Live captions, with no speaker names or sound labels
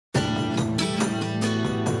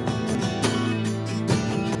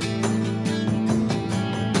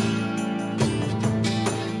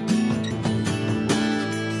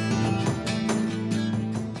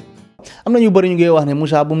am na ñu bëri ñu ngi wax ne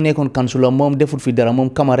Musa bu mu nekkoon councilor moom defut fi dara moom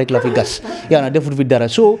kama rek la fi gas yaa na defut fi dara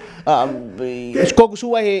so kooku su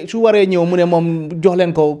waree ñëw mu ne moom jox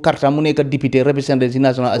leen ko carte mu nekk député représentant ci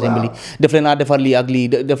National Assembly def leen naa defar lii ak lii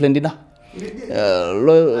def leen dina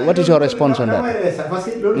what is your response on that? Parce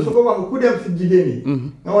que loolu su ko wax ku dem si jigéen yi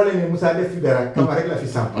nga wala ne Musa def fi dara kama rek la fi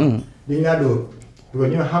samp di nga dóor parce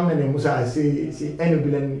que ñoo xam ne Musa si enu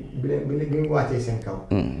bi mu wàccee seen kaw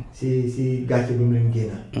si gàcce bi mu leen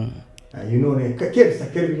génna you know ne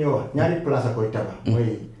kër bi ñoo wax ñaari place a koy tabax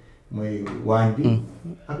mooy waañ bi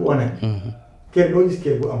ak wanag kër doo gis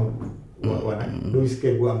kër bu amul wanag doo gis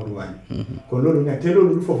kër bu amul waañ kon loolu nag te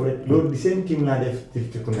loolu du foofu rek loolu di seen team laa def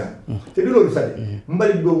ci Kunda te du loolu sax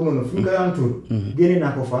mbalit boobu noonu fu ñu ko daan tuur génne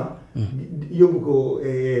naa ko fa yóbbu ko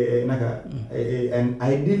naka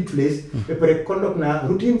ideal place ba pare conduct naa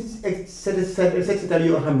routine sectorial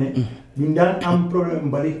yoo xam ne duñ daan am problème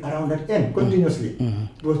mbalit around that end continuously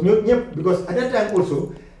because ñoo ñëpp because at that time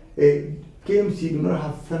also KMC do not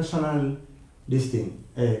have functional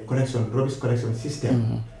collection rubbish collection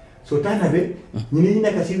system so tax na ba ñu ni ñu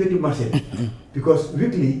nekk si wetu marché bi because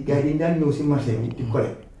weekly gars yi dañ daan ñëw si marché bi di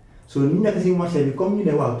collecte so ñu nekk si marché bi comme ñu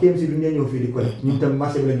ne waaw KMC du ñu ñëw fii di collecte ñun tam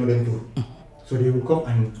marché bi la ñu leen tuur so they will come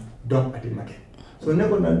and dump at the market so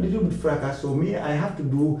nekkoon na little bit fracas so me I have to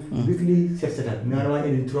do weekly set setup ne war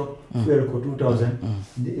indi truck fuel ko 2000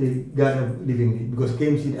 Ghana living because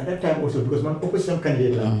KMC at that time also because man opposition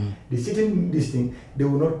candidate la the sitting this thing they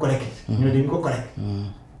will not collect it ñu ne dañ ko collect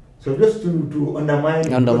so just to undermine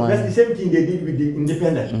that's the same thing they did with the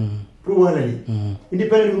independent probably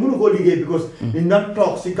independent bi mënu koo liggéey because dañ daan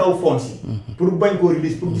toog si kaw fonds yi pour bañ koo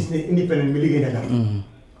release pour gis ne independent bi liggéey na dara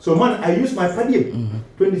so man I use my per diem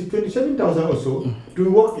 27,000 or so to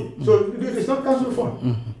work it so it's not council fund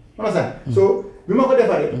understand so bi ma ko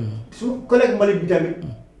defaree su collect mbalit bi tamit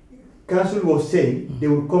council was saying they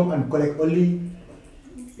would come and collect only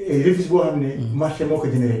refuse boo xam ne marché moo ko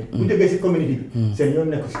généré bu jógee si community bi seen yoon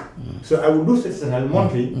nekk si so I will do sectional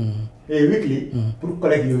monthly weekly pour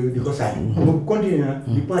collecte yooyu di ko sànni bu continuer na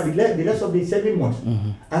di pas di rest of the 7 months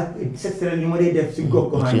ak sectional yi ma dee def si gox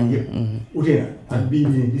goxaan yi yëpp ute na ak bii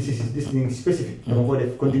nii this thing specific dama ko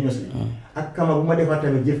def continuously ak kama bu ma defaat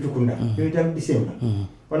tamit jëf Tukunda yooyu tamit di same la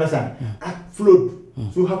understand ak flood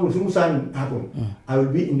su musaan happen I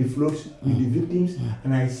will be in the floats with the victims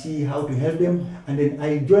and I see how to help them and then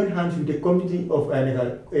I join hands with a community of a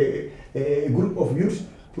group of youths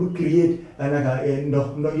pour create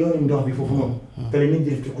yoonu ndox bi foofu noonu Talinding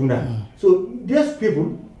jëf Tukunda so these people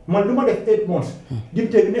man lu ma def 8 months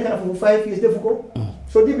député bi nekk na foofu 5 years defu ko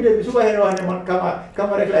so député bi su waxee wax ne man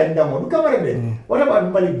kama rek laay ndamoo du kama rek de what about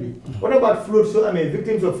mbalit bi what about flood soo amee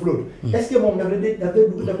victims of flood est-ce que moom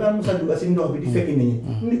dafa daan musa dugg si ndox bi di fekk nit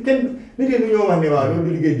ñi kenn nit ñi ñoo wax ne waaw loolu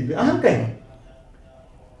du liggéey bi kañ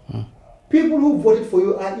people who voted for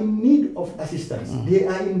you are in need of assistance they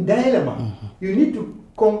are in dilemma you need to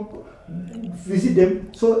come visit them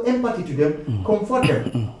show empathy to them comfort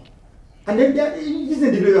them and then gis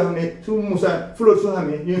nañ di yoo xam ne su Musa flood soo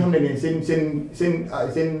xamee ñu nga xam ne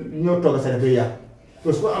seen ñoo togg sa dafay yàqu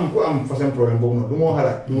parce que ku am façon problème boobu noonu du moo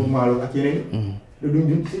xalaat du maalo ak yeneen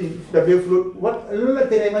duñ dafay flood loolu la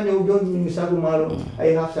tere nga ñëw jox ñu saaku maalo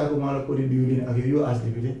ay half saaku maalo côté diwlin ak yooyu as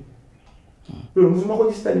député loolu mosuma ko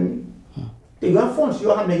gis tamit te you have funds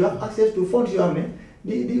yoo xam ne you have access to funds yoo xam ne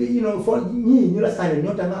di fond ñii ñu la sànni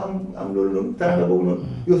ñoo tax nga am loolu noonu taranga boobu noonu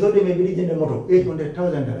yow soo demee bi di jënd moto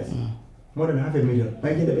 $800,000 more than $500,000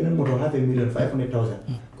 may jënd beneen moto $500,000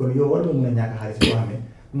 $500,000 kon yow war nga mun a ñàkk xaalis boo xam ne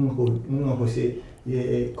mun nga ko see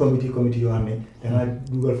comité yoo xam ne dangaa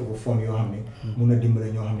dugal foofu fond yoo xam ne mun a dimbale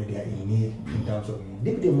ñoo xam ne day in need in terms of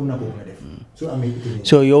député mun na ko mun a def soo amee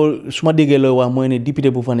so yow su ma déggee loo wax mooy ne député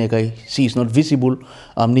bu fa nekk she is not visible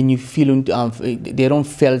nit ñi feeling they don't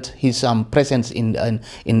felt his presence in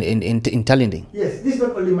Talinding. Yes, this is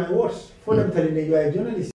not only my words for them Talinding you are a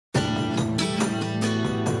journalist.